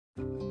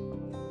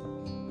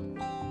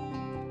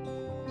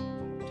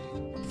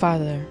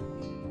Father,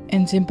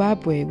 in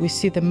Zimbabwe, we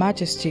see the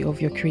majesty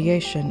of your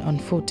creation on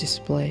full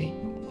display.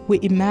 We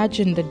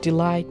imagine the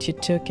delight you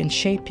took in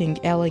shaping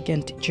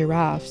elegant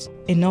giraffes,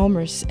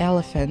 enormous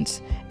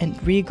elephants,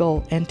 and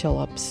regal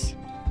antelopes.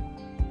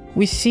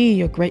 We see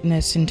your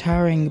greatness in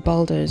towering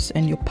boulders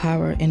and your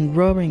power in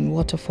roaring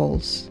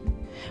waterfalls.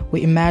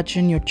 We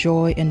imagine your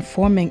joy in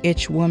forming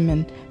each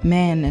woman,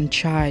 man, and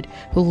child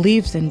who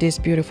lives in this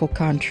beautiful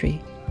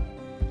country.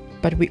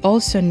 But we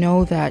also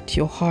know that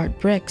your heart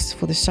breaks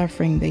for the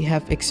suffering they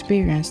have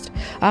experienced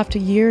after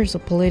years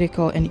of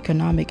political and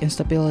economic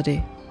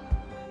instability.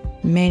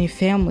 Many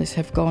families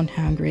have gone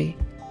hungry.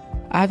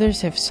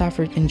 Others have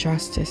suffered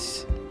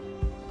injustice.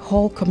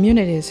 Whole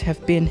communities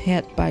have been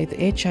hit by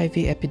the HIV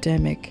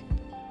epidemic.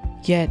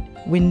 Yet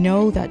we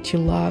know that you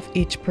love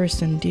each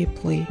person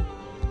deeply,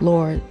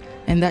 Lord,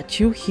 and that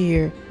you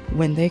hear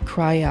when they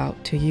cry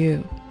out to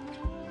you.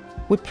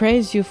 We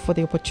praise you for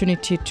the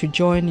opportunity to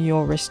join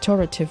your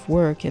restorative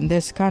work in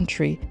this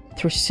country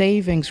through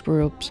savings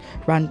groups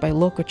run by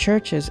local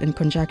churches in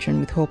conjunction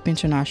with Hope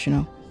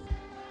International.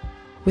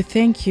 We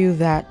thank you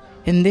that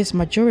in this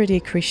majority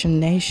Christian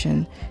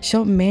nation,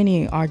 so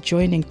many are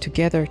joining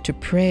together to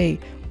pray,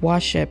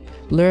 worship,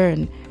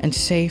 learn, and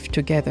save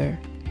together.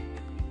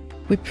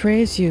 We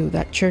praise you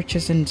that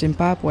churches in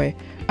Zimbabwe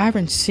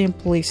aren't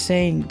simply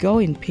saying go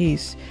in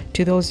peace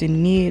to those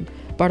in need,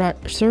 but are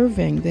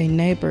serving their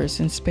neighbors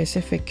in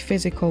specific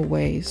physical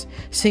ways,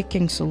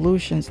 seeking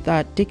solutions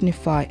that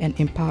dignify and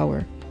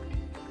empower.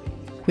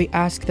 We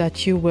ask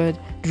that you would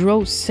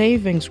draw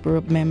savings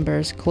group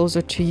members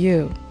closer to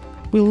you.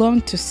 We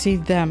long to see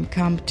them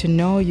come to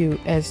know you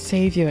as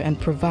Savior and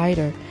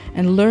Provider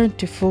and learn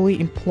to fully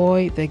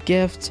employ the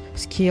gifts,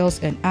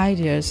 skills, and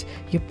ideas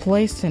you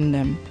place in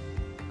them.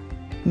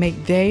 May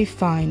they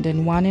find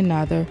in one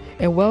another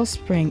a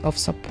wellspring of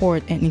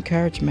support and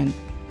encouragement.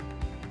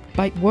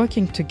 By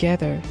working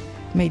together,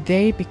 may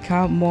they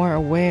become more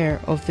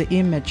aware of the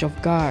image of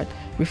God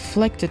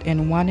reflected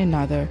in one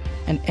another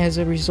and as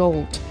a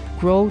result,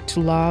 grow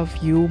to love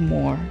you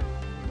more.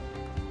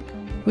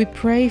 We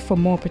pray for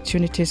more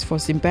opportunities for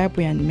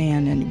Zimbabwean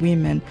men and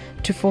women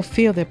to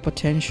fulfill their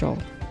potential.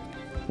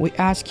 We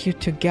ask you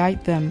to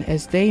guide them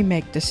as they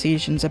make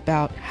decisions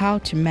about how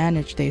to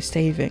manage their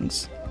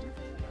savings.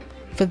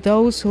 For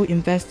those who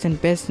invest in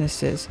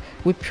businesses,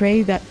 we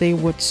pray that they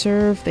would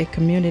serve their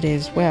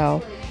communities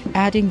well,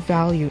 adding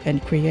value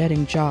and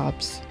creating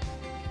jobs.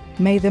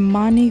 May the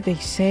money they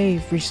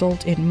save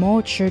result in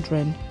more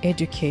children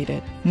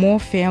educated, more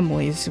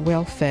families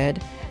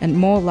well-fed, and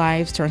more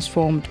lives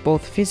transformed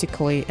both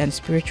physically and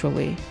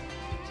spiritually.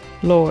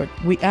 Lord,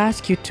 we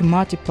ask you to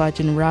multiply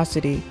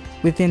generosity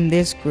within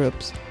these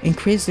groups,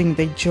 increasing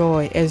their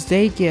joy as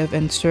they give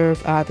and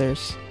serve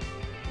others.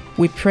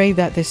 We pray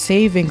that the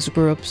savings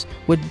groups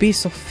would be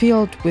so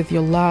filled with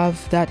your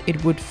love that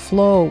it would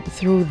flow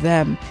through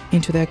them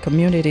into their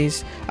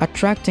communities,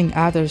 attracting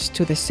others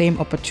to the same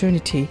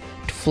opportunity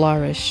to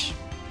flourish.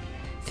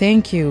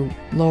 Thank you,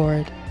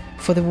 Lord,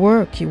 for the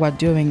work you are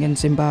doing in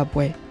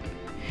Zimbabwe.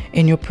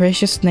 In your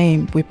precious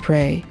name we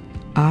pray.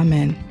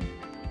 Amen.